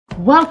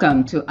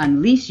Welcome to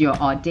Unleash Your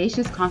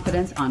Audacious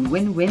Confidence on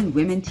Win-Win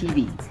Women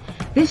TV.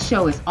 This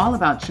show is all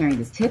about sharing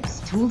the tips,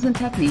 tools, and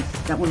techniques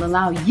that will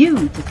allow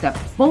you to step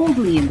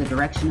boldly in the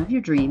direction of your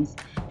dreams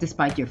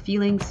despite your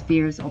feelings,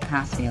 fears, or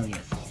past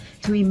failures,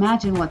 to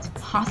imagine what's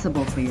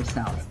possible for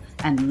yourself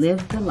and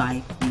live the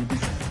life you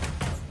deserve.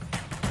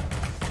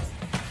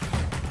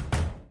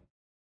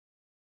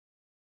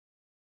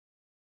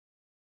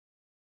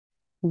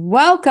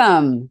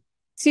 Welcome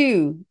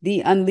to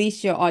the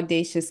Unleash Your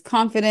Audacious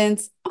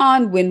Confidence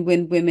on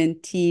Win-Win Women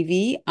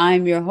TV.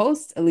 I'm your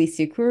host,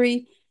 Alicia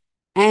Couri,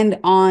 and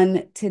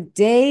on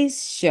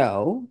today's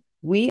show,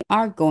 we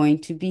are going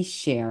to be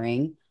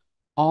sharing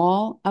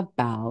all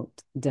about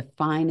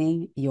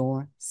defining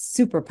your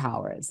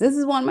superpowers. This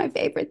is one of my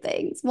favorite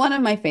things, one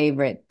of my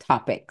favorite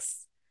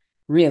topics,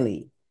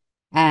 really.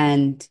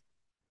 And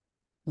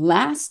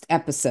last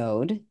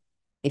episode,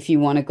 if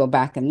you want to go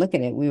back and look at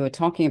it, we were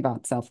talking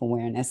about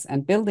self-awareness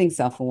and building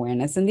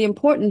self-awareness and the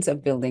importance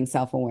of building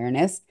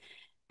self-awareness.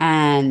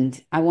 And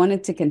I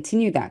wanted to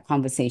continue that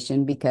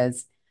conversation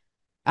because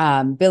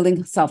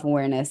building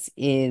self-awareness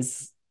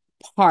is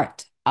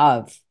part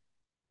of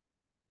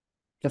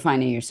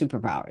defining your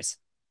superpowers.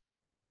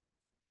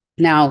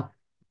 Now,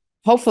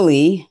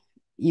 hopefully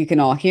you can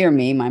all hear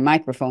me. My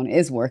microphone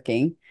is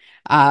working.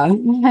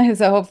 So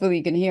hopefully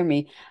you can hear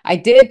me. I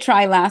did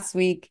try last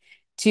week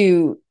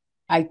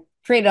I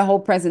created a whole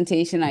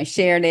presentation. I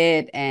shared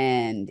it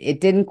and it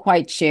didn't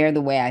quite share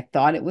the way I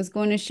thought it was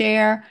going to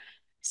share.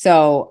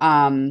 So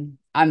I'm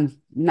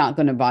not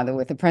going to bother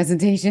with the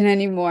presentation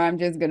anymore. I'm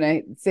just going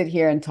to sit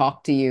here and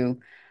talk to you.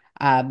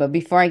 But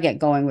before I get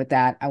going with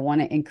that, I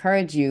want to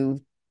encourage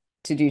you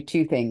to do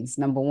two things.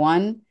 Number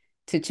one,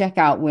 to check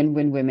out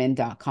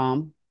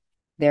winwinwomen.com.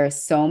 There are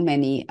so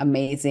many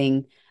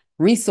amazing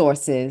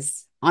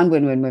resources on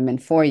Win-Win Women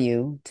for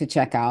you to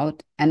check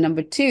out. And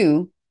number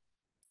two,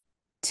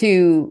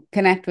 to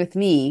connect with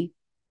me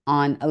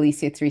on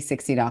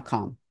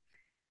alicia360.com.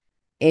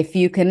 If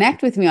you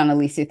connect with me on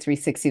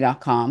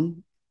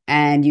alicia360.com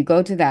and you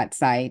go to that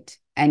site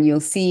and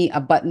you'll see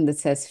a button that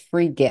says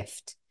free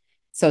gift.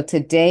 So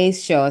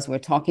today's show, as we're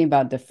talking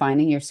about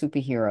defining your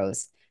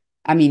superpowers,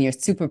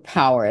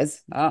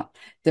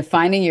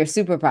 defining your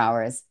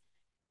superpowers.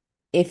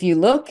 If you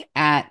look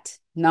at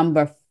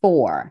number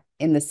 4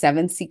 in the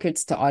 7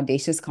 Secrets to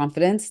Audacious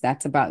Confidence,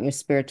 that's about your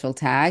spiritual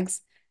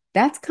tags.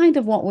 That's kind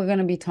of what we're going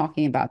to be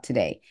talking about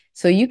today.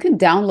 So you can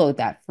download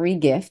that free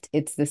gift.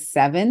 It's the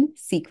 7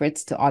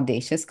 Secrets to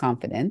Audacious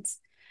Confidence.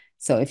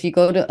 So if you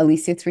go to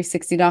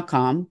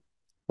alicia360.com,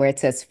 where it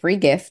says free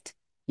gift,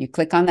 you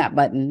click on that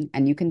button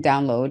and you can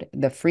download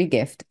the free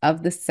gift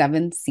of the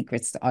 7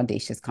 Secrets to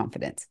Audacious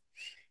Confidence.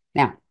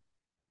 Now,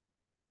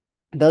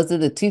 those are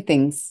the two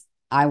things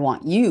I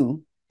want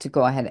you to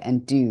go ahead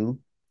and do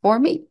for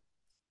me.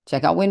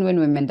 Check out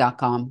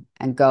winwinwomen.com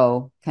and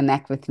go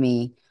connect with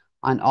me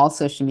on all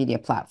social media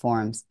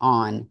platforms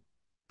on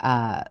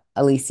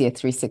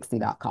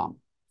alicia360.com.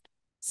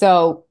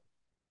 So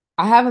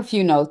I have a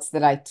few notes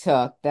that I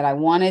took that I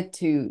wanted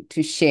to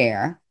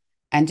share.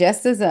 And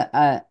just as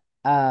a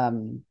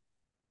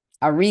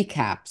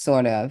recap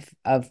sort of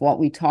what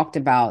we talked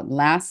about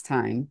last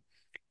time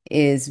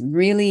is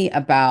really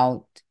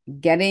about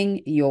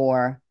getting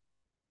your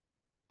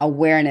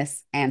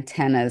awareness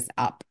antennas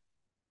up.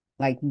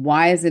 Like,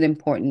 why is it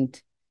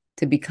important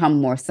to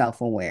become more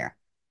self-aware?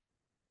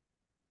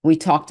 We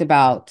talked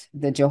about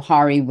the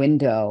Johari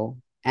window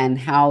and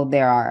how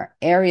there are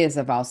areas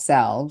of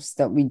ourselves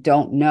that we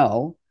don't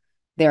know.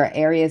 There are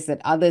areas that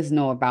others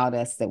know about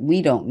us that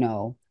we don't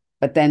know,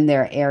 but then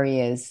there are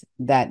areas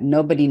that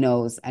nobody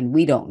knows and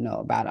we don't know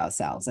about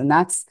ourselves. And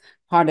that's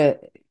part of,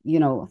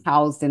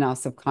 housed in our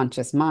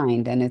subconscious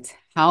mind. And it's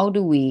how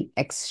do we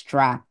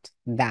extract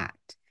that?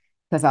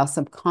 Because our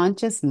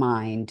subconscious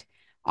mind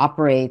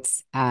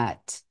operates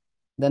at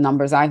the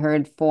numbers I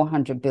heard,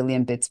 400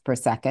 billion bits per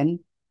second,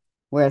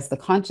 whereas the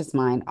conscious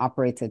mind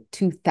operates at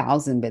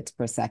 2,000 bits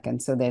per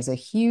second. So there's a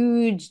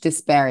huge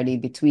disparity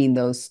between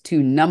those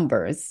two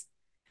numbers.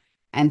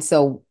 And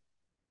so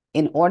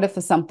in order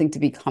for something to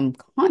become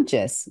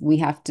conscious, we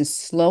have to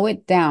slow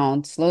it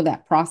down, slow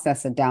that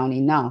processor down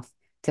enough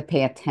to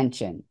pay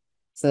attention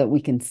so that we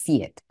can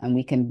see it and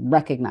we can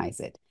recognize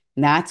it.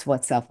 And that's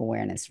what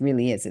self-awareness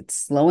really is. It's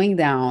slowing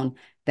down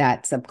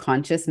that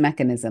subconscious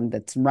mechanism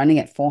that's running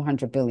at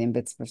 400 billion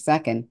bits per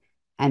second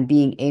and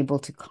being able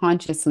to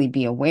consciously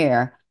be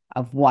aware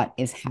of what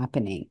is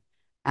happening,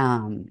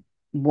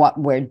 what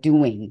we're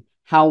doing,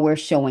 how we're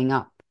showing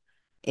up.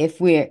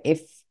 If we're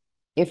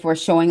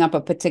showing up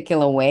a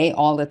particular way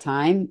all the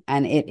time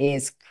and it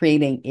is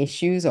creating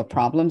issues or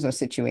problems or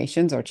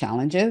situations or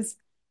challenges,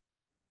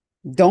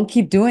 don't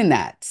keep doing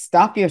that.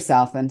 Stop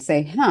yourself and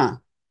say,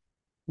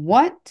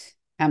 what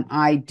am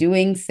I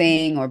doing,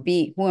 saying, or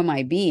who am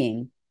I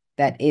being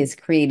that is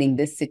creating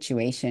this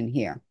situation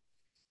here?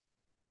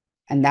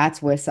 And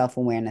that's where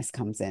self-awareness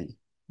comes in.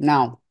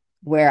 Now,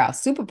 where our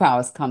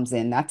superpowers comes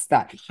in, that's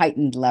that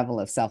heightened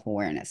level of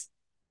self-awareness.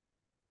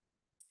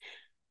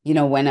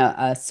 When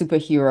a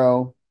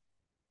superhero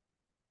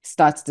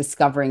starts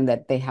discovering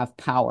that they have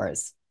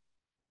powers.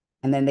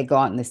 And then they go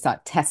out and they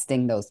start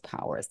testing those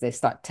powers. They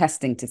start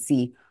testing to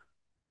see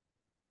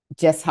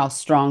just how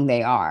strong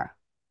they are,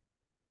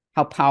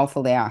 how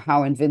powerful they are,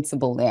 how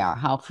invincible they are,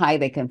 how high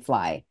they can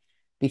fly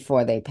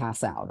before they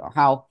pass out, or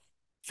how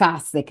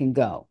fast they can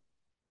go.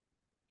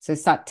 So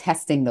start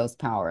testing those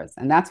powers.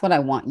 And that's what I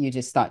want you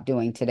to start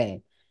doing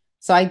today.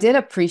 So I did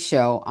a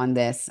pre-show on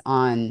this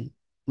on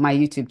my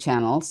YouTube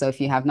channel. So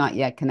if you have not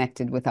yet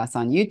connected with us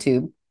on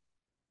YouTube,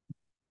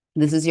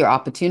 this is your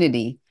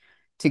opportunity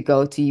to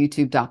go to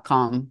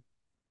youtube.com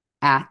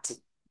at,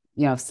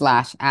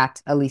 slash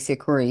at Alicia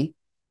Couri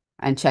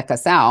and check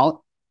us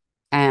out.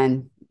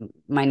 And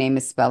my name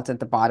is spelled at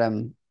the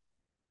bottom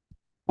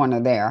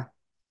corner there.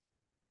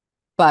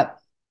 But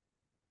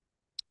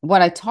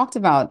what I talked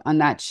about on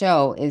that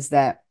show is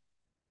that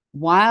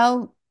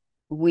while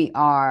we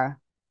are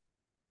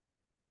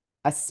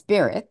a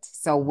spirit,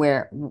 so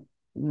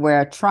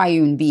we're a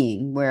triune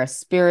being, we're a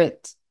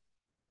spirit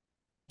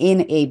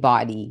in a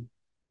body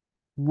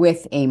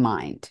with a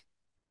mind,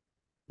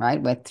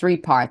 right? We're three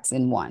parts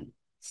in one: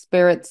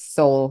 spirit,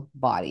 soul,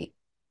 body.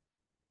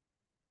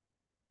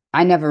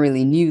 I never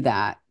really knew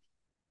that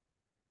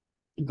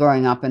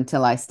growing up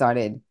until I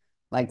started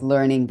like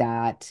learning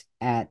that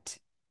at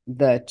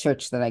the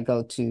church that I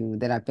go to,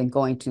 that I've been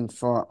going to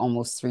for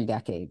almost 3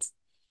 decades.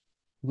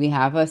 We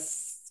have a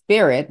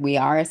spirit, we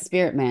are a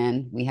spirit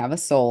man, we have a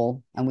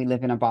soul, and we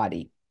live in a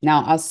body.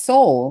 Now, our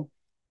soul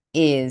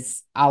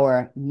is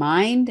our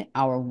mind,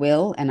 our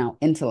will, and our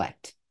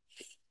intellect.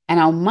 And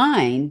our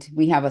mind,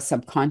 we have a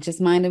subconscious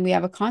mind and we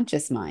have a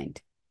conscious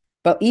mind.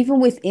 But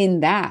even within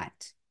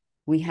that,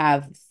 we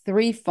have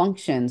three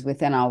functions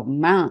within our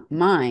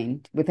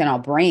mind, within our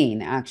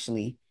brain,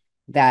 actually,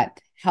 that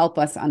help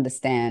us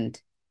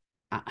understand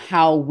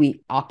how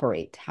we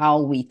operate,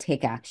 how we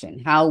take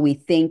action, how we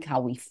think,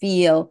 how we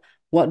feel,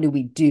 what do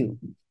we do.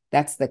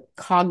 That's the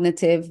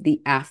cognitive,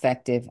 the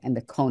affective, and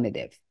the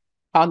conative.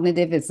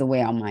 Cognitive is the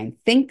way our mind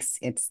thinks.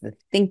 It's the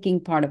thinking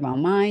part of our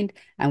mind.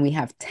 And we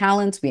have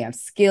talents, we have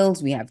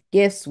skills, we have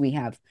gifts, we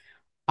have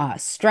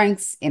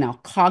strengths in our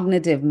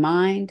cognitive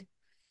mind.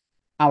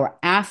 Our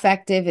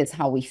affective is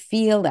how we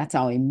feel. That's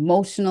our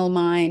emotional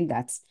mind.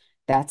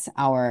 That's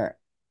our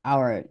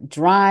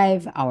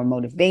drive, our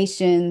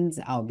motivations,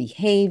 our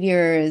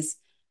behaviors,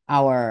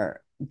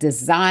 our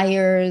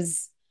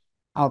desires,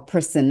 our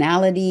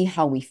personality,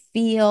 how we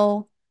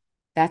feel.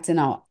 That's in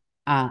our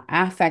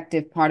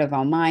affective part of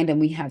our mind. And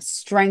we have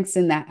strengths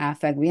in that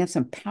affect. We have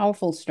some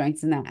powerful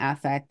strengths in that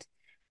affect.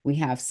 We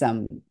have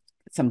some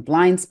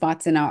blind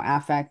spots in our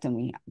affect, and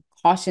we have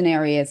caution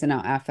areas in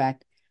our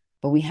affect.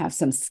 But we have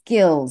some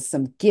skills,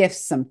 some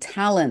gifts, some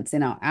talents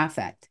in our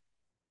affect.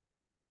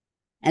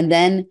 And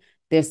then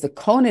there's the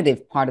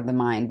conative part of the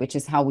mind, which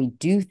is how we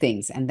do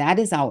things. And that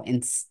is our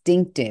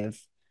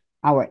instinctive,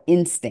 our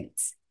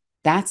instincts.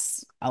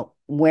 That's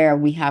where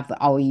we have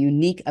our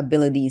unique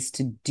abilities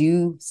to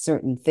do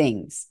certain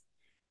things.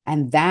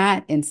 And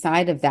that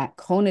inside of that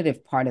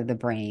conative part of the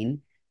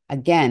brain,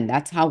 again,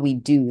 that's how we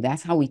do,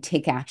 that's how we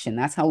take action,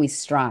 that's how we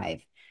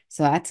strive.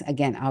 So that's,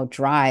 again, our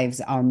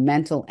drives, our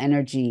mental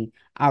energy,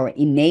 our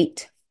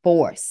innate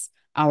force,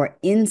 our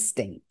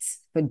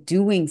instincts for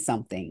doing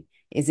something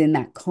is in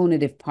that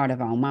conative part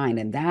of our mind.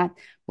 And that,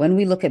 when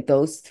we look at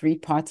those three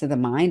parts of the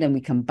mind and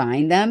we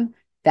combine them,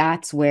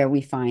 that's where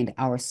we find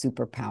our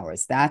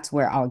superpowers. That's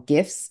where our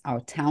gifts, our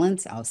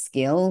talents, our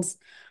skills,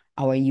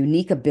 our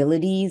unique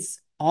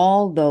abilities,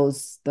 all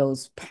those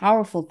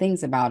powerful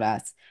things about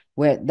us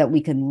that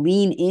we can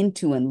lean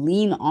into and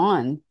lean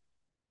on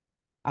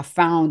are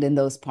found in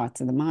those parts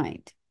of the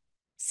mind.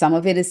 Some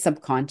of it is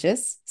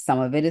subconscious, some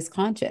of it is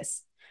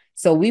conscious.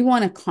 So we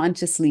want to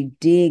consciously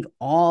dig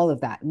all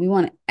of that. We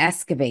want to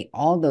excavate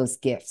all those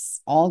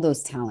gifts, all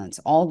those talents,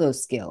 all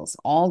those skills,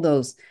 all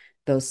those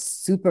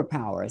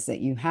superpowers that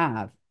you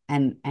have,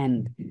 and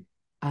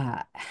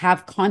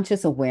have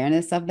conscious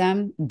awareness of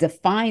them,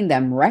 define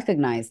them,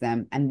 recognize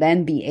them, and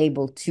then be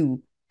able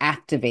to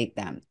activate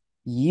them,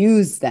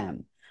 use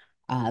them,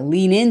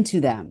 lean into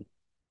them.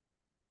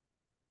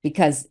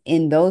 Because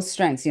in those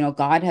strengths,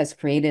 God has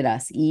created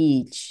us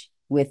each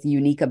with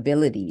unique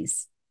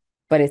abilities,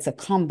 but it's a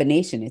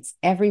combination. It's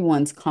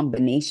everyone's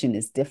combination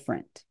is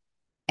different.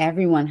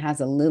 Everyone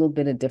has a little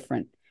bit of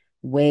different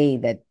way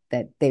that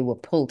they will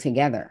pull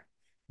together.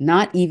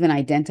 Not even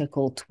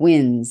identical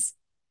twins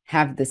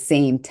have the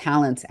same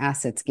talents,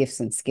 assets, gifts,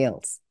 and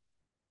skills.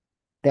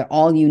 They're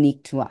all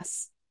unique to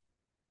us.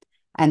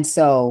 And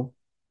so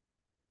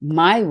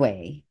my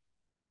way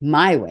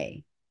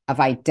of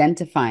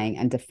identifying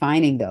and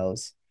defining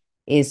those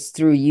is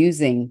through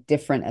using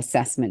different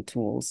assessment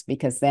tools,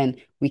 because then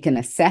we can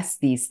assess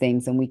these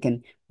things and we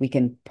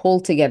can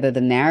pull together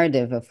the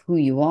narrative of who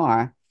you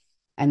are,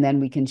 and then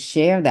we can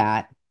share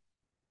that,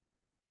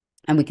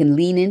 and we can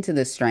lean into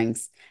the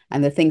strengths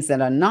and the things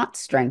that are not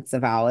strengths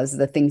of ours,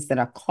 the things that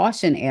are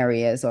caution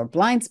areas or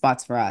blind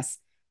spots for us.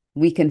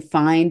 We can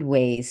find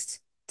ways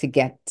to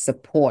get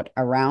support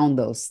around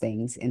those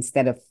things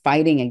instead of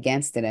fighting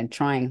against it and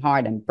trying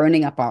hard and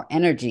burning up our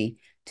energy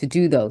to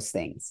do those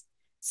things.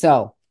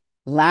 So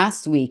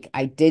last week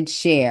I did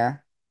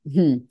share,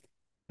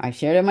 I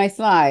shared in my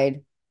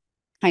slide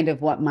kind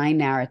of what my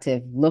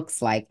narrative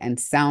looks like and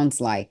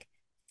sounds like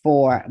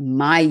for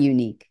my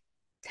unique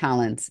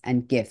talents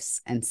and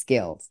gifts and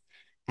skills.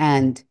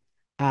 And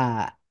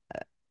uh,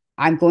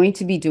 I'm going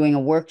to be doing a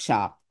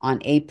workshop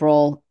on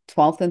April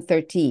 12th and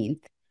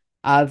 13th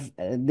of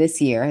this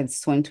year.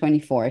 It's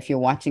 2024. If you're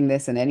watching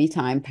this at any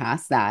time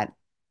past that,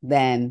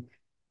 then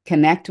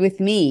connect with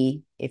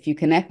me. If you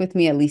connect with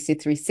me at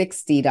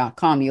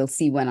Alicia360.com, you'll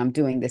see when I'm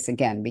doing this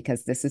again,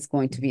 because this is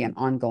going to be an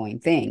ongoing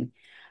thing.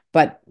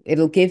 But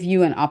it'll give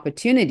you an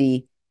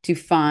opportunity to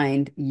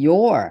find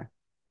your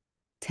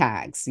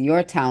tags,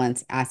 your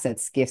talents,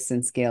 assets, gifts,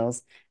 and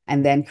skills,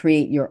 and then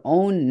create your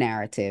own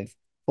narrative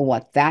for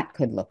what that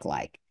could look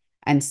like.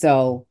 And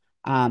so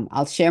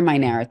I'll share my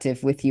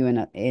narrative with you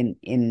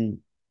in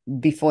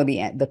before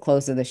the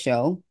close of the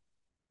show.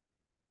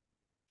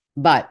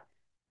 But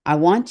I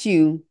want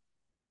you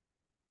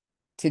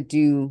to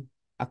do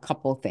a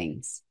couple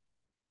things.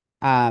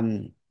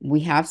 We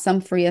have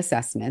some free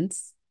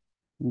assessments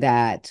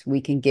that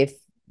we can give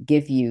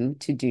you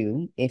to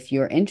do if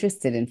you're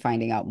interested in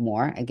finding out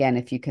more. Again,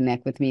 if you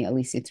connect with me,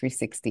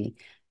 Alicia360,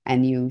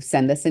 and you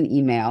send us an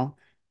email,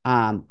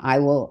 I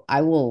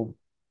will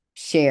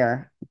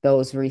share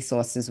those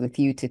resources with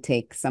you to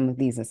take some of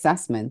these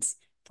assessments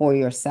for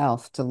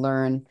yourself to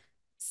learn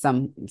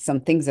some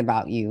things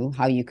about you,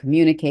 how you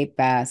communicate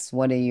best,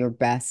 what are your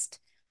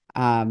best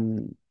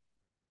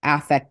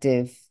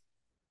affective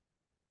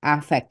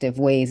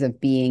ways of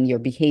being, your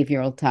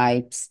behavioral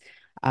types,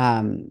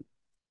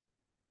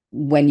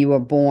 when you were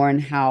born,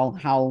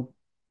 how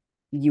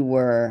you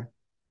were,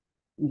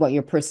 what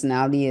your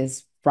personality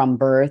is from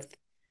birth.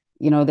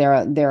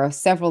 There are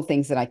several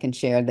things that I can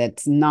share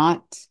that's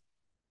not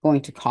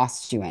going to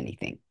cost you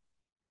anything.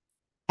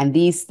 And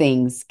these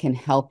things can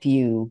help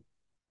you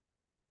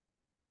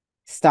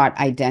start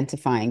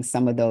identifying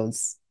some of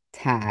those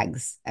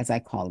tags, as I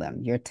call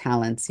them, your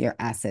talents, your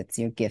assets,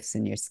 your gifts,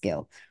 and your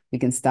skill. We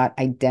can start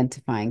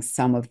identifying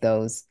some of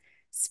those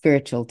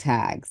spiritual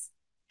tags.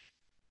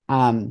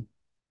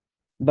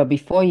 But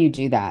before you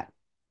do that,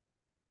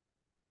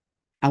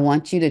 I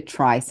want you to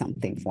try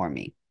something for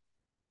me.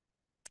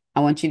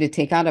 I want you to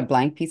take out a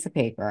blank piece of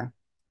paper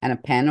and a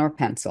pen or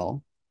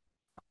pencil.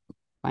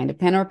 Find a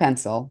pen or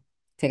pencil,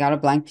 take out a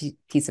blank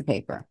piece of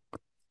paper.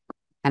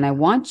 And I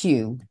want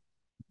you,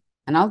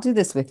 and I'll do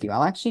this with you.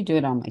 I'll actually do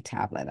it on my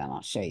tablet and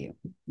I'll show you.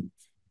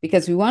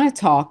 Because we want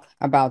to talk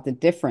about the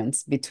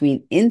difference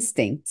between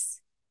instincts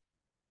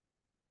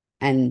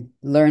and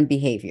learned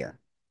behavior.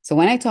 So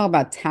when I talk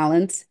about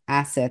talents,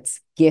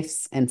 assets,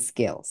 gifts, and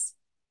skills,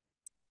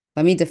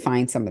 let me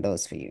define some of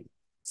those for you.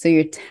 So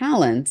your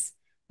talents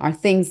are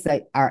things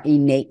that are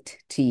innate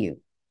to you.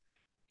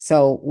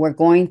 So we're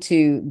going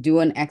to do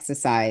an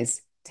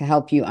exercise to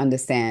help you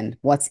understand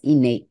what's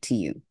innate to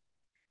you.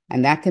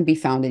 And that can be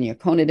found in your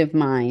cognitive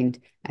mind,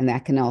 and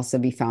that can also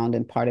be found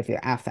in part of your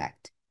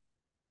affect.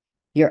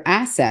 Your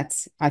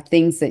assets are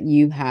things that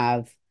you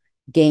have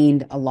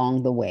gained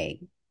along the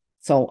way.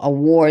 So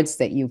awards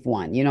that you've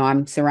won.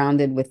 I'm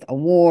surrounded with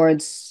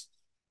awards,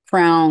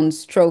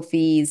 crowns,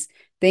 trophies,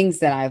 things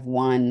that I've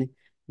won,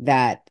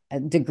 that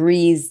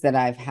degrees that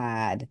I've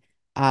had,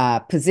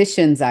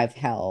 positions I've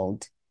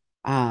held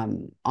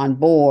on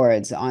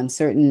boards, on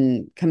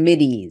certain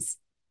committees.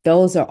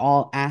 Those are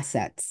all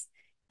assets.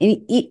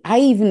 And I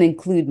even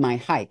include my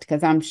height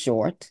because I'm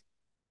short.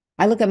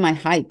 I look at my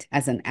height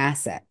as an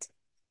asset.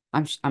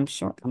 I'm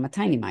short. I'm a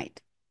tiny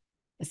mite.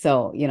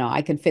 So,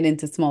 I can fit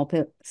into small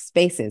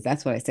spaces.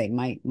 That's what I say.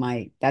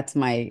 That's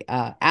my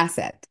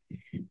asset.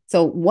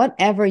 So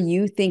whatever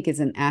you think is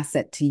an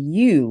asset to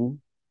you,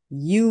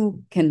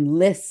 you can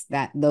list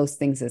those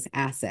things as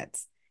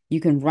assets. You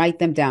can write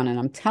them down. And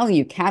I'm telling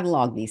you,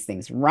 catalog these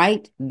things,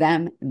 write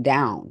them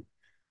down.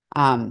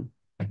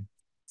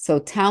 So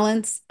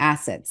talents,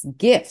 assets,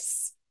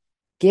 gifts.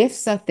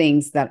 Gifts are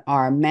things that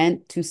are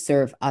meant to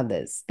serve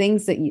others,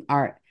 things that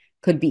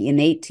could be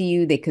innate to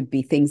you. They could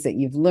be things that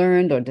you've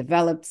learned or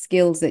developed,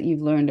 skills that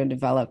you've learned or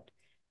developed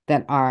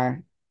that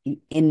are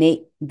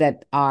innate,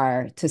 that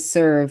are to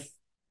serve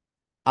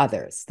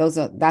others.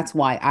 That's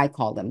why I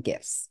call them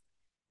gifts,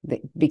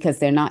 because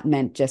they're not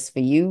meant just for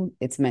you.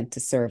 It's meant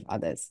to serve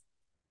others.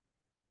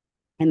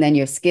 And then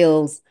your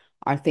skills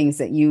are things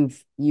that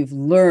you've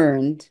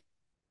learned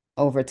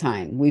over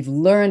time. We've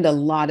learned a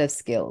lot of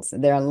skills.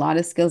 There are a lot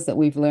of skills that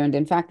we've learned.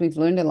 In fact, we've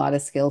learned a lot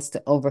of skills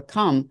to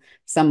overcome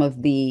some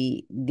of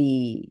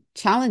the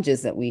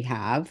challenges that we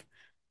have,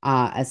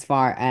 as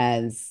far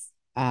as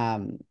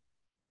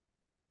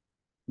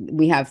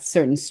we have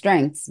certain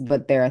strengths,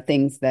 but there are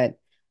things that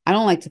I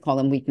don't like to call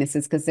them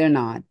weaknesses because they're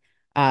not.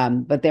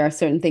 But there are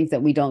certain things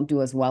that we don't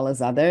do as well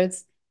as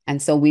others.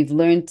 And so we've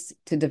learned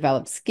to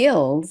develop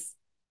skills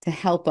to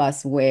help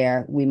us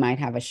where we might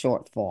have a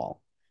shortfall.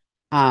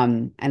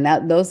 And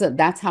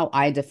that's how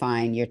I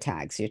define your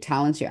tags, your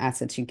talents, your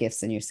assets, your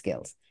gifts, and your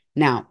skills.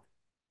 Now,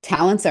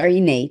 talents are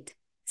innate,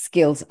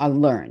 skills are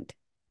learned.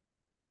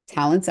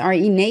 Talents are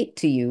innate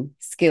to you,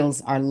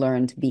 skills are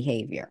learned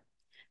behavior.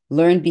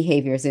 learned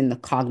behaviors in the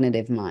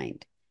cognitive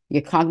mind.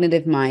 Your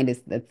cognitive mind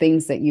is the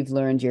things that you've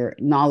learned, your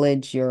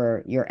knowledge,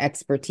 your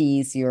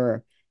expertise,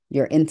 your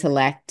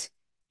intellect,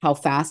 how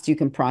fast you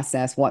can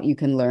process, what you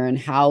can learn,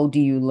 how do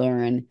you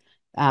learn.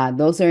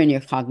 Those are in your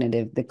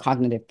the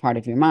cognitive part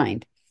of your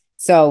mind.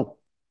 So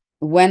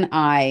when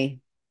I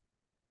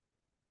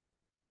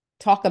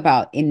talk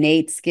about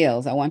innate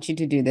skills, I want you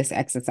to do this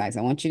exercise.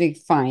 I want you to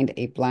find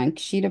a blank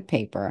sheet of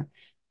paper.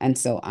 And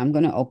so I'm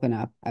going to open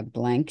up a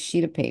blank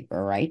sheet of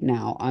paper right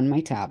now on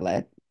my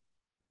tablet.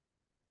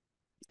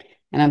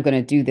 And I'm going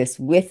to do this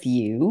with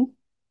you.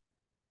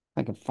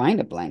 If I can find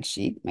a blank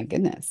sheet, my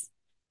goodness.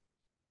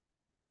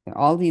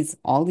 All these,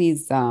 all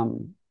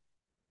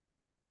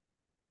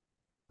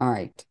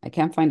right. I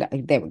can't find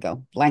it. There we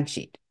go. Blank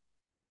sheet.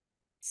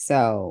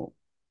 So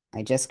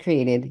I just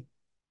created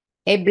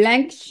a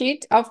blank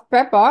sheet of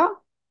paper.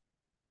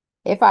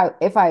 If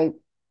I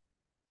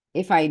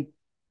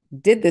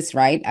did this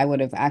right, I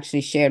would have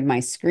actually shared my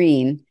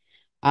screen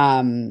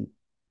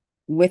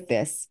with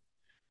this.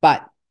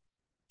 But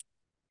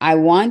I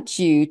want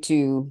you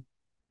to,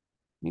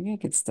 maybe I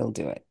could still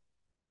do it.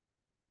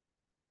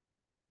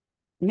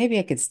 Maybe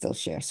I could still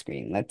share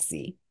screen. Let's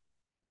see.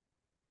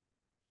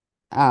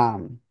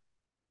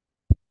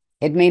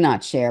 It may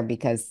not share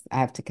because I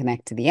have to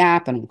connect to the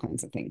app and all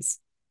kinds of things.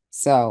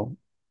 So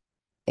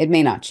it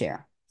may not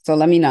share. So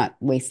let me not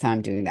waste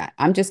time doing that.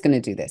 I'm just going to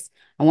do this.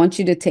 I want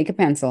you to take a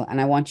pencil and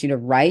I want you to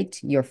write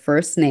your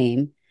first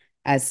name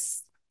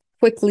as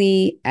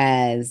quickly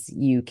as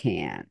you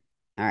can.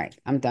 All right,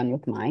 I'm done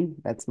with mine.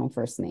 That's my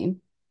first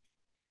name.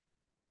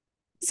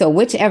 So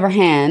whichever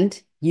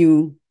hand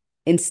you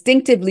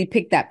instinctively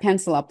pick that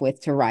pencil up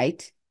with to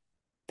write,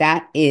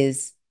 that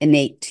is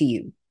innate to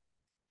you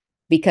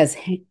because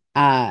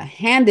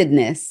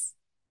handedness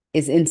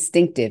is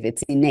instinctive.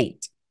 It's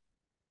innate.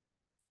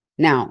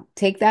 Now,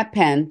 take that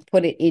pen,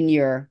 put it in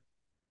your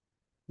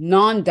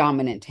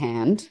non-dominant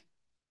hand,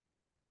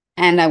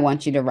 and I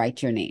want you to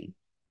write your name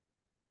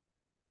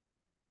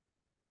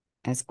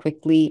as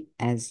quickly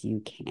as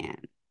you can.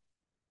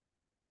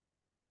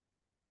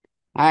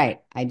 All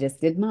right, I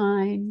just did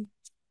mine.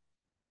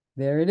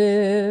 There it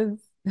is.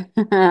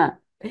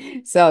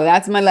 So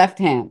that's my left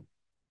hand.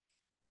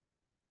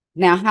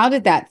 Now, how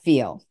did that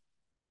feel?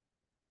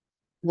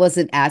 Was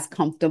it as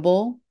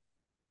comfortable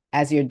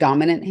as your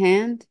dominant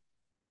hand?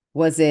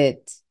 Was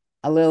it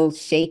a little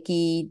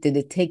shaky? Did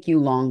it take you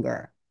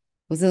longer?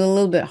 Was it a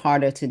little bit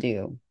harder to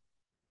do?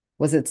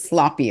 Was it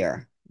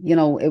sloppier? You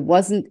know, it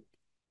wasn't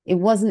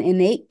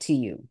innate to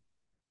you.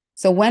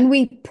 So when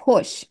we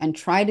push and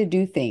try to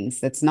do things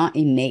that's not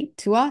innate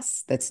to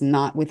us, that's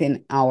not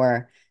within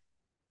our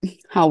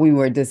how we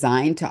were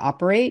designed to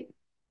operate,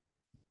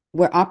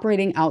 we're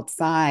operating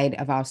outside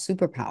of our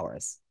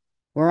superpowers.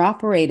 We're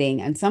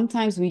operating, and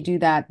sometimes we do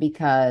that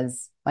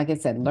because, like I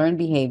said, learned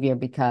behavior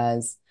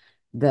because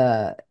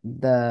the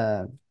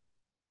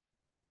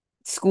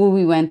school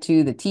we went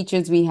to, the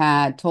teachers we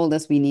had told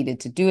us we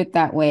needed to do it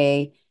that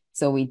way.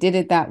 So we did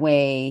it that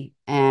way.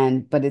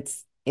 But it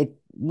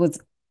was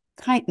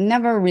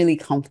never really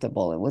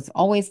comfortable. It was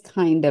always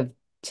kind of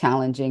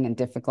challenging and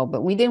difficult,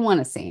 but we didn't want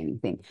to say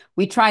anything.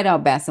 We tried our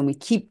best and we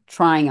keep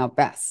trying our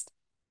best,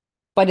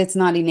 but it's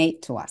not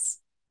innate to us.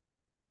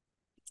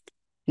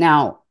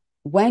 Now,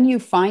 when you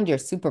find your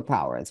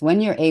superpowers,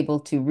 when you're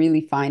able to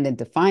really find and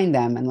define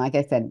them, and like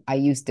I said, I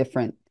use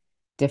different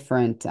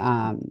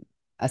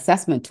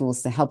assessment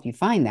tools to help you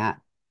find that.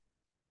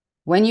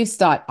 When you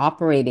start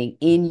operating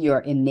in your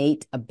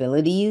innate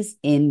abilities,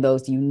 in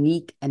those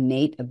unique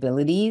innate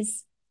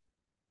abilities,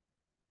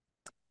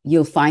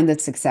 you'll find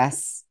that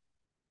success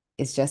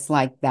is just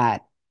like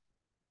that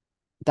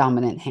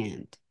dominant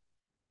hand.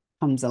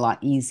 Comes a lot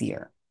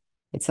easier.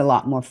 It's a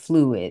lot more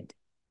fluid.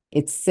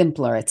 It's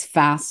simpler. It's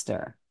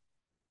faster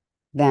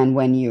than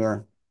when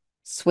you're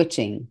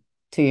switching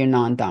to your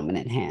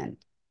non-dominant hand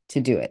to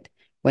do it,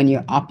 when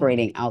you're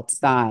operating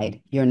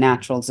outside your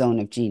natural zone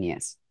of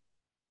genius.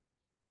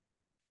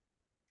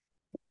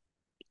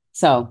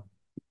 So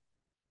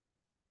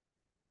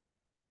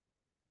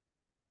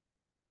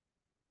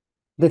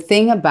the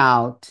thing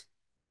about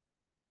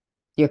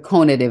your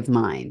cognitive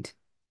mind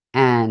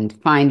and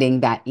finding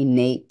that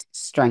innate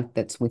strength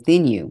that's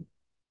within you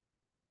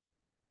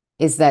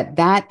is that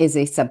that is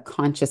a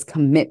subconscious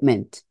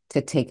commitment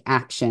to take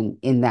action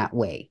in that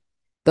way.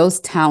 Those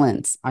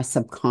talents are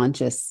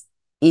subconscious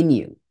in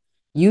you.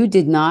 You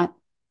did not,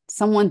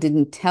 someone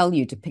didn't tell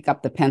you to pick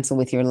up the pencil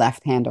with your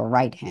left hand or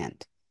right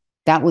hand.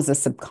 That was a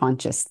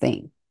subconscious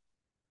thing.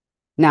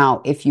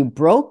 Now, if you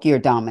broke your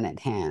dominant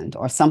hand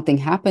or something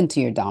happened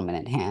to your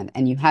dominant hand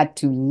and you had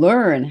to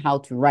learn how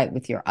to write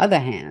with your other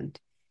hand,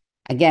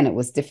 again, it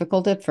was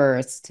difficult at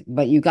first,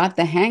 but you got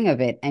the hang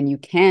of it and you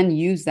can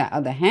use that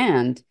other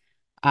hand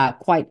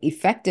quite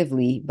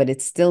effectively, but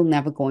it's still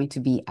never going to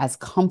be as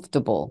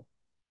comfortable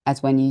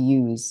as when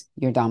you use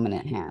your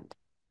dominant hand.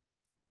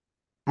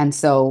 And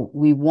so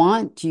we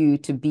want you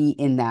to be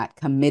in that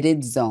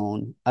committed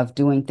zone of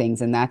doing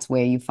things, and that's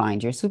where you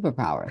find your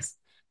superpowers.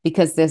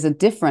 Because there's a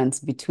difference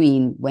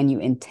between when you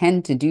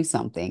intend to do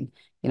something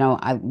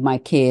my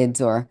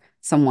kids or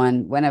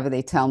someone, whenever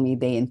they tell me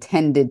they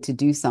intended to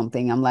do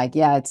something, I'm like,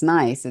 yeah, it's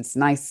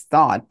nice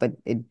thought, but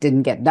it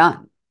didn't get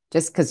done.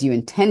 Just because you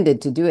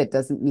intended to do it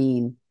doesn't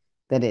mean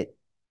that it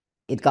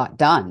got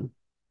done.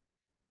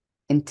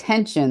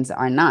 Intentions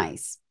are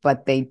nice,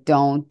 but they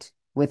don't,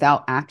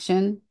 without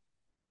action,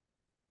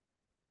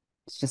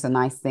 it's just a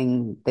nice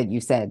thing that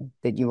you said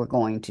that you were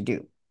going to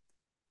do.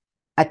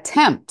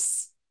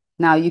 Attempts.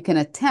 Now you can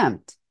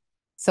attempt.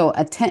 So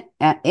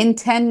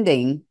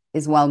intending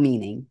is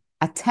well-meaning.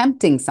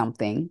 Attempting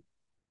something,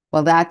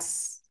 well,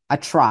 that's a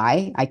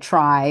try. I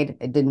tried,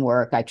 it didn't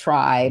work. I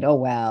tried, oh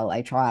well,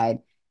 I tried.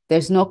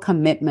 There's no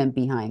commitment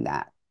behind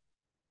that.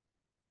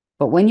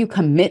 But when you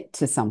commit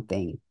to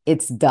something,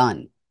 it's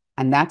done.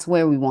 And that's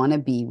where we want to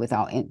be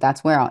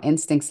that's where our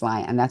instincts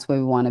lie. And that's where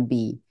we want to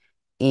be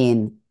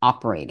in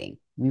operating.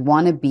 We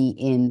want to be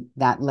in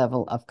that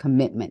level of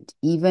commitment,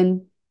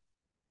 even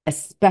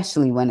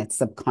especially when it's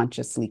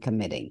subconsciously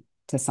committing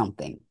to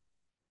something.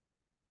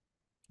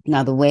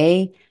 Now, the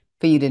way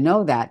for you to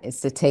know that is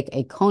to take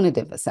a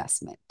cognitive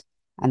assessment.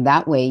 And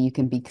that way you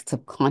can be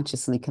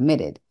subconsciously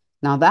committed.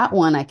 Now, that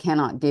one I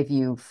cannot give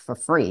you for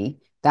free.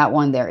 That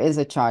one, there is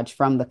a charge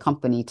from the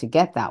company to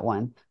get that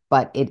one,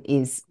 but it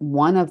is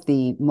one of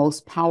the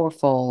most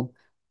powerful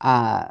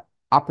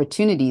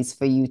opportunities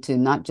for you to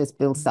not just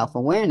build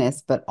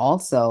self-awareness, but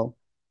also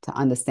to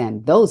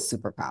understand those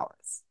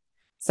superpowers.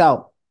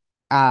 So,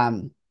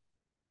 when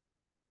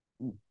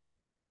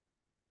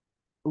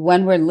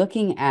we're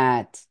looking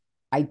at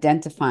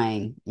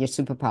identifying your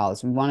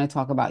superpowers, we want to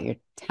talk about your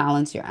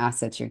talents, your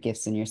assets, your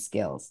gifts, and your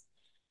skills.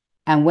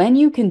 And when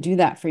you can do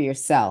that for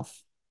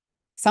yourself,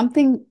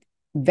 something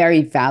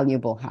very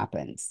valuable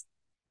happens,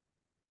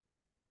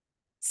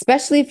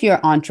 especially if you're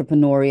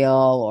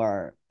entrepreneurial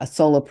or a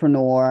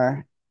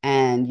solopreneur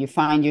and you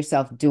find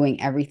yourself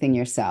doing everything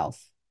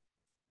yourself.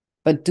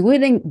 But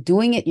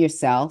doing it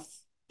yourself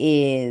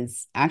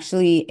is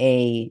actually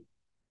a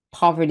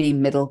poverty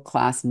middle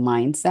class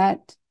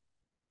mindset,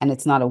 and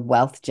it's not a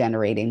wealth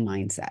generating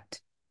mindset.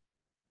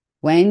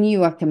 When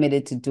you are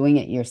committed to doing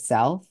it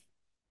yourself,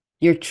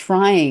 you're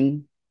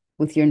trying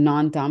with your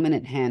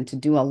non-dominant hand to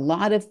do a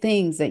lot of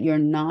things that you're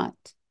not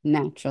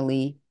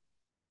naturally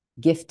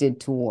gifted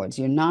towards.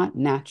 You're not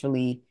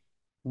naturally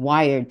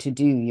wired to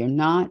do. You're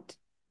not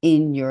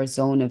in your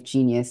zone of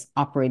genius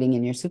operating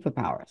in your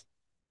superpowers.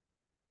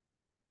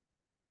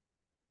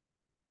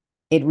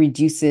 It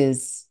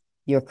reduces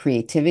your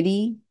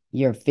creativity,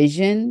 your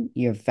vision,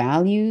 your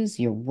values,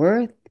 your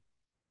worth.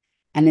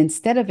 And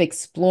instead of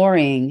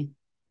exploring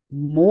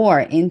more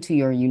into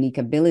your unique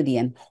ability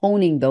and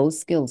honing those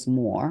skills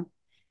more,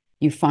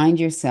 you find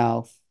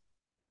yourself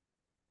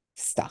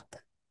stuck,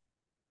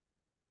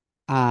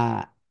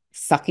 uh,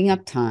 sucking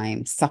up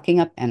time, sucking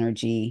up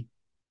energy,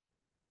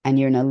 and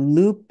you're in a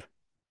loop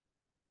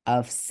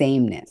of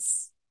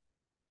sameness.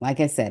 Like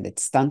I said, it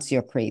stunts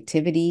your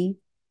creativity,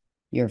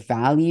 your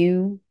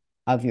value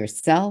of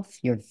yourself,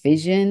 your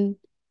vision,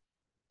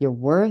 your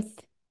worth.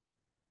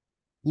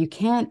 You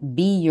can't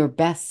be your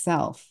best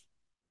self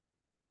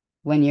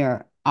when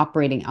you're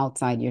operating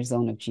outside your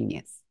zone of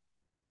genius.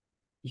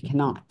 You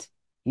cannot.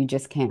 You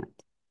just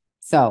can't.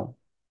 So,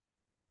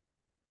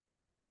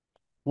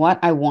 what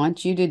I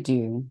want you to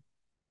do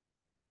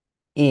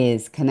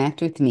is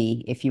connect with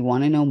me if you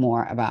want to know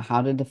more about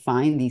how to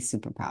define these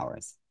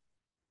superpowers.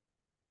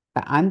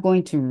 But I'm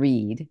going to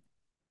read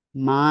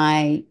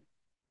my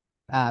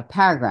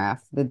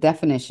paragraph, the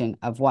definition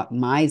of what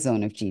my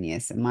zone of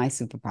genius and my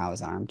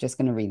superpowers are. I'm just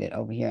going to read it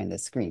over here on the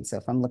screen. So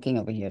if I'm looking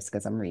over here, it's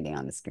because I'm reading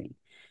on the screen.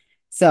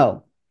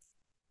 So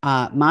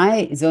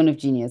my zone of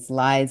genius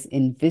lies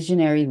in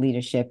visionary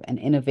leadership and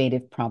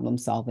innovative problem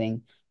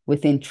solving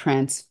within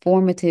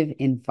transformative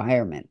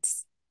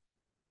environments.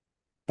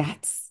 I'm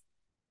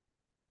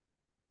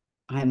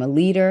a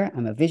leader,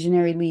 I'm a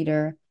visionary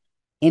leader,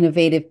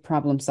 innovative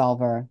problem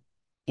solver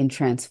in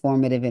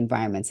transformative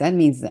environments. That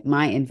means that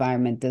my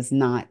environment does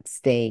not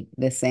stay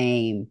the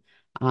same.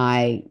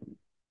 I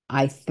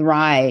I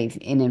thrive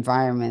in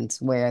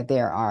environments where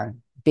there are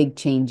big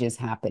changes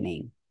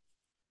happening.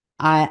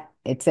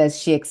 It says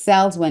she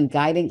excels when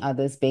guiding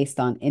others based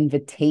on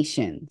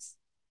invitations.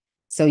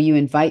 So you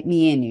invite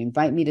me in, you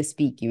invite me to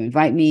speak, you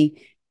invite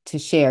me to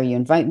share, you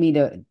invite me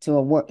to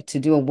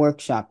do a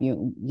workshop.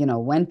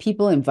 When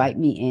people invite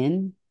me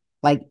in,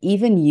 like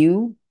even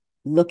you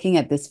looking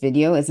at this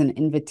video is an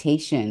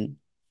invitation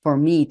for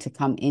me to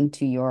come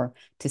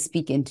to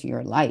speak into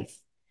your life.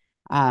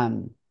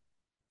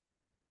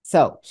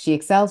 So she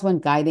excels when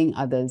guiding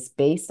others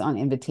based on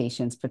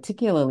invitations,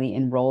 particularly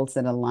in roles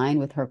that align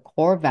with her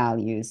core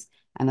values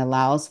and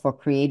allows for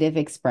creative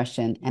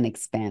expression and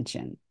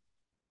expansion.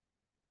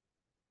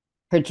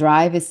 Her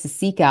drive is to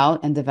seek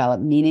out and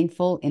develop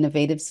meaningful,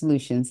 innovative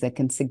solutions that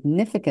can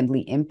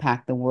significantly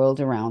impact the world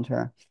around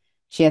her.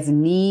 She has a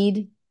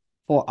need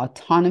for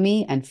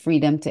autonomy and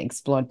freedom to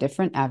explore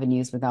different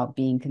avenues without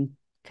being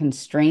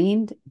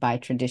constrained by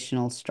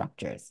traditional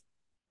structures.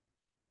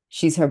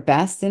 She's her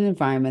best in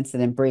environments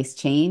that embrace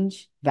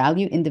change,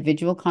 value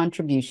individual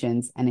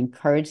contributions, and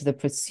encourage the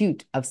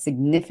pursuit of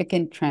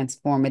significant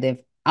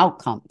transformative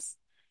outcomes.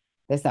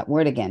 There's that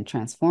word again,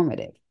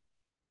 transformative.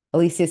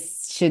 Alicia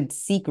should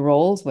seek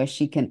roles where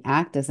she can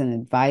act as an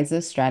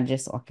advisor,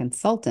 strategist, or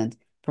consultant,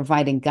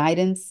 providing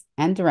guidance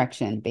and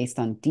direction based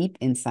on deep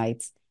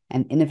insights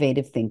and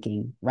innovative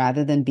thinking,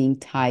 rather than being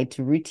tied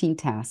to routine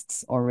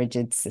tasks or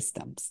rigid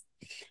systems.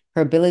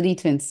 Her ability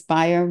to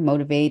inspire,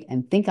 motivate,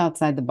 and think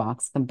outside the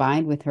box,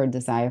 combined with her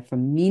desire for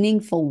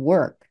meaningful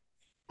work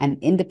and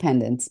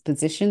independence,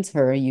 positions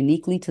her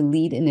uniquely to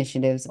lead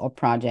initiatives or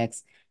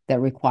projects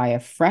that require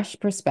fresh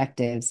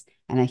perspectives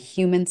and a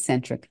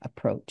human-centric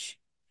approach.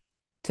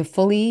 To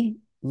fully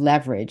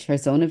leverage her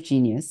zone of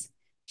genius,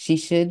 she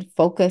should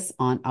focus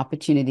on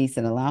opportunities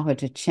that allow her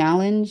to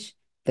challenge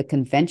the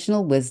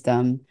conventional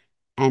wisdom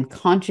and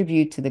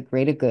contribute to the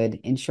greater good,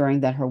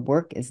 ensuring that her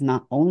work is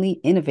not only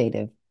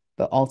innovative,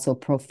 but also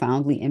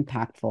profoundly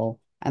impactful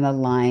and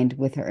aligned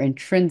with her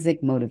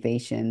intrinsic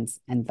motivations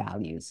and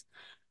values.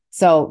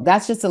 So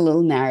that's just a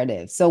little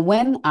narrative. So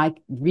when I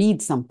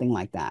read something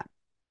like that,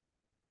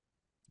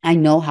 I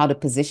know how to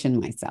position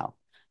myself.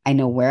 I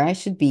know where I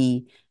should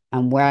be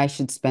and where I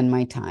should spend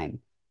my time.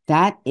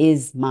 That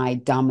is my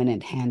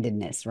dominant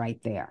handedness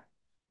right there.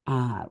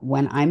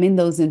 When I'm in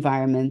those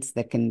environments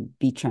that can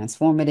be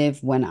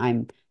transformative, when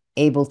I'm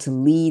able to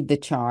lead the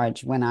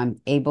charge, when I'm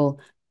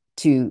able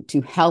to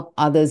help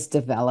others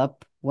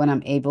develop, when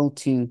I'm able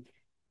to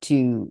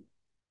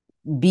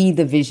be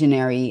the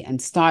visionary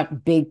and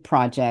start big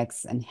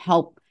projects and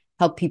help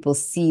people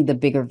see the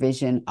bigger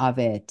vision of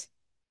it,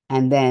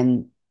 and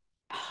then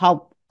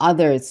help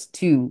others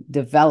to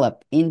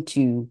develop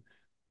into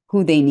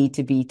who they need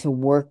to be to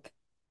work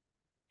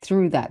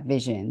through that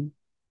vision.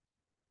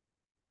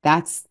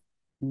 That's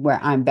where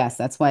I'm best.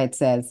 That's why it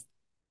says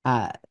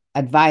uh,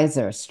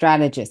 advisor,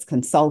 strategist,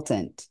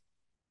 consultant.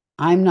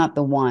 I'm not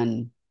the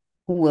one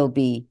who will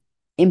be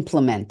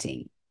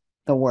implementing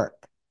the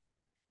work.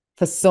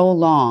 For so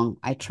long,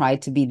 I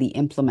tried to be the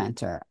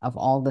implementer of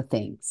all the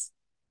things.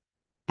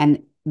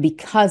 And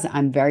because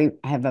I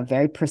have a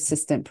very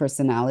persistent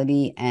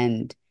personality,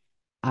 and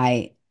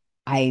I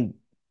I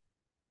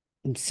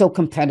am so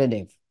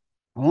competitive.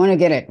 I want to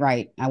get it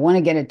right. I want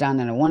to get it done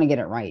and I want to get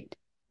it right.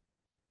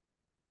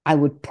 I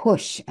would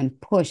push and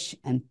push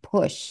and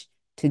push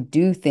to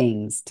do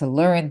things, to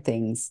learn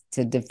things,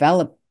 to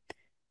develop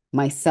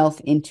myself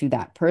into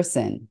that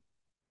person.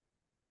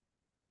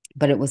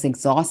 But it was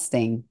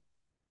exhausting.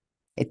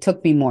 It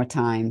took me more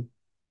time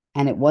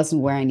and it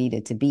wasn't where I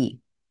needed to be.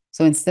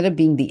 So instead of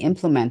being the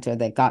implementer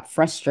that got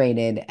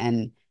frustrated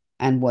and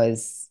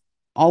was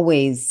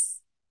always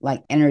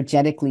like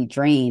energetically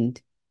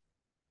drained,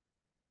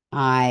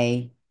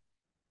 I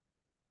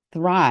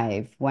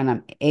thrive when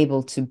I'm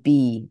able to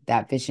be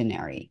that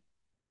visionary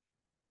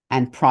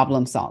and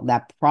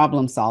that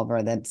problem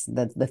solver, that's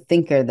the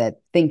thinker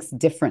that thinks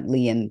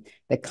differently and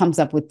that comes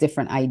up with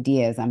different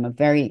ideas. I'm a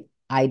very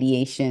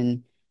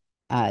ideation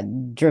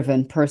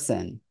driven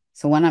person.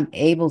 So when I'm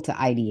able to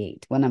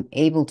ideate, when I'm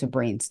able to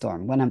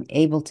brainstorm, when I'm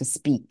able to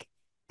speak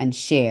and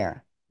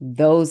share,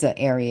 those are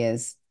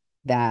areas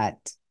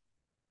that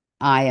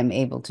I am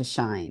able to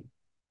shine.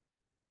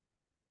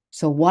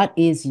 So what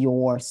is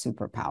your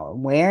superpower?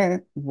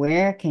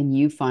 Where can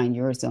you find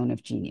your zone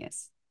of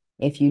genius?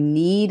 If you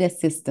need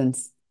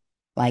assistance,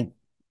 like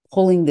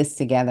pulling this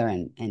together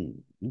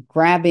and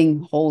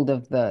grabbing hold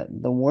of the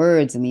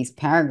words in these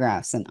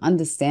paragraphs and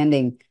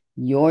understanding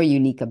your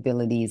unique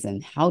abilities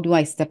and how do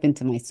I step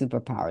into my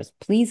superpowers,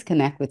 please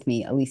connect with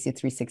me,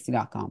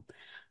 Alicia360.com,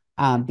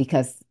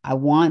 because I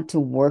want to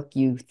work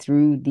you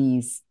through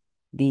these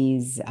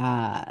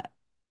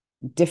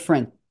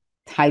different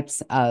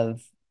types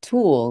of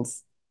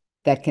tools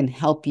that can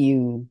help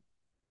you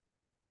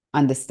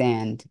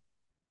understand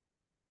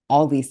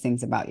all these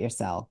things about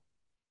yourself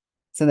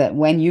so that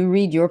when you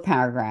read your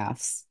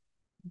paragraphs,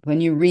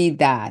 when you read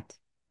that,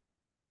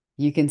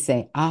 you can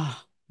say,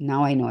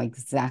 now I know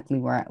exactly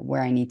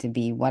where I need to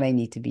be, what I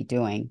need to be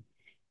doing,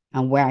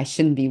 and where I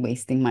shouldn't be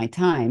wasting my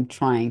time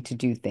trying to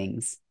do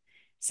things.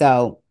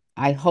 So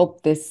I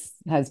hope this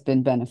has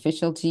been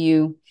beneficial to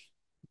you.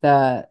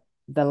 The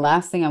the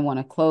last thing I want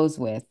to close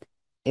with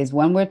is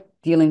when we're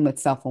dealing with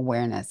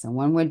self-awareness and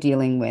when we're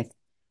dealing with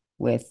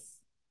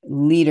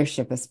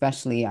leadership,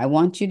 especially, I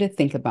want you to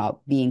think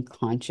about being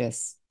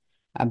conscious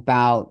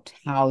about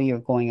how you're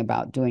going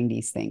about doing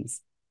these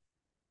things.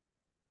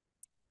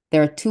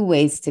 There are two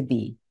ways to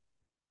be.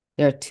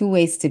 There are two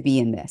ways to be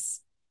in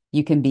this.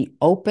 You can be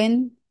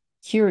open,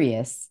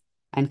 curious,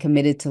 and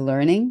committed to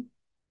learning,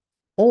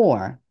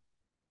 or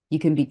you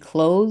can be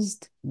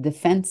closed,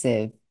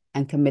 defensive,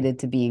 and committed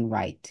to being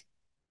right.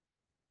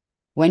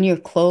 When you're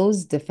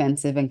closed,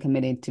 defensive, and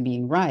committed to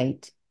being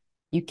right,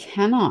 you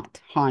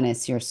cannot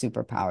harness your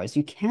superpowers.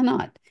 You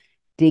cannot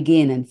dig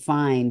in and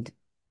find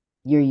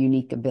your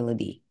unique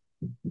ability.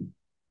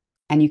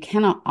 And you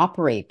cannot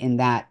operate in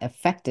that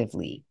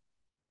effectively.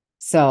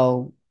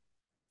 So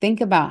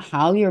think about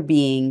how you're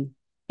being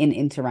in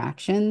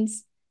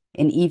interactions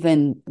In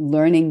even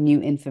learning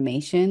new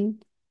information,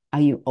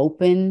 are you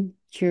open,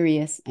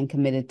 curious, and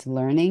committed to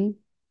learning?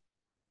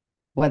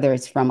 Whether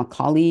it's from a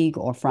colleague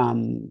or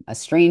from a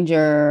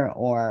stranger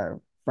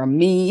or from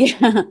me,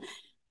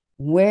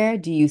 where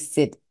do you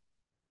sit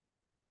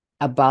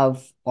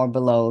above or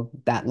below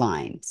that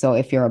line? So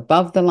if you're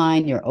above the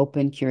line, you're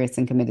open, curious,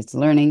 and committed to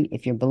learning.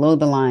 If you're below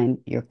the line,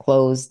 you're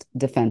closed,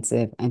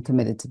 defensive, and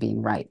committed to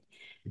being right.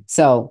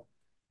 So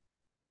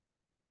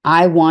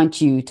I want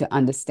you to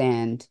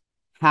understand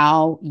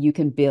how you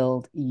can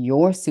build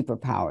your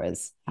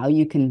superpowers, how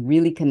you can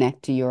really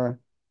connect to your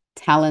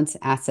talents,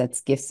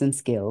 assets, gifts, and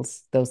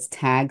skills, those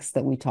tags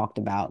that we talked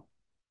about,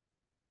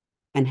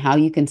 and how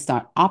you can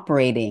start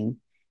operating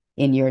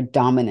in your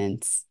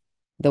dominance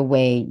the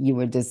way you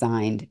were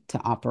designed to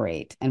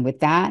operate. And with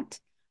that,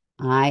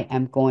 I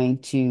am going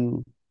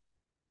to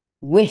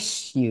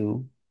wish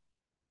you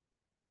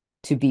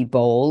to be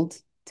bold,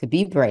 to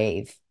be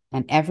brave,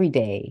 and every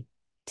day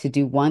to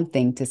do one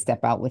thing to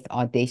step out with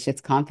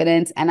audacious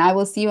confidence. And I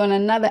will see you on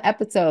another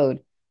episode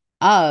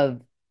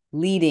of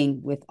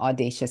Leading with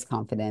Audacious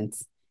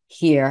Confidence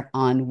here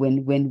on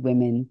Win Win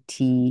Women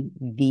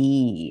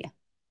TV.